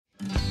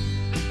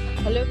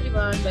Hello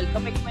everyone,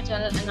 welcome back to my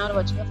channel and are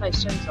watching a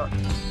 5-star resort.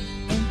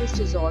 In this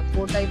resort,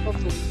 4 type of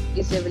room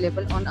is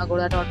available on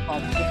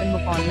agoda.com. You can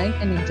book online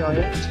and enjoy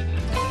it.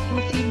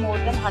 To see more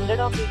than 100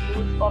 of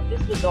reviews of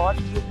this resort,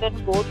 you can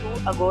go to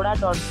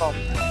agoda.com.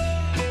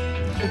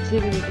 Its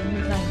rating is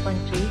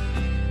 9.3.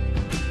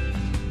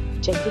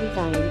 Check-in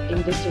time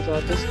in this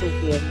resort is 2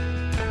 p.m.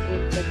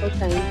 and check-out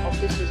time of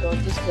this resort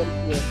is 12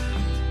 p.m.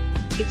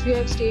 If you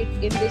have stayed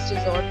in this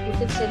resort, you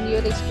can send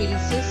your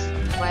experiences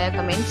via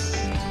comments.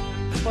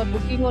 For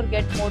booking or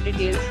get more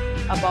details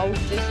about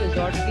this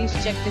resort, please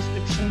check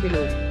description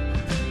below.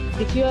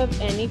 If you have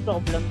any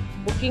problem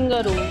booking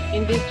a room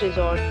in this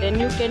resort, then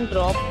you can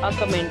drop a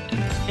comment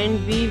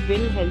and we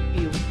will help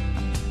you.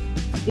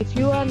 If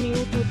you are new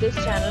to this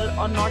channel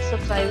or not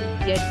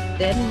subscribed yet,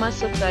 then must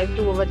subscribe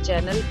to our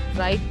channel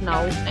right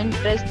now and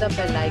press the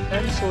bell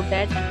icon so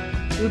that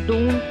you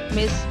don't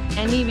miss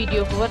any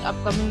video of our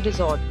upcoming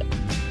resort.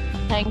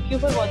 Thank you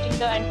for watching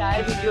the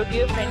entire video.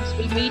 Dear friends,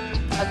 we'll meet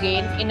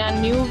again in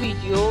a new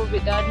video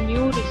with a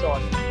new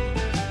resort.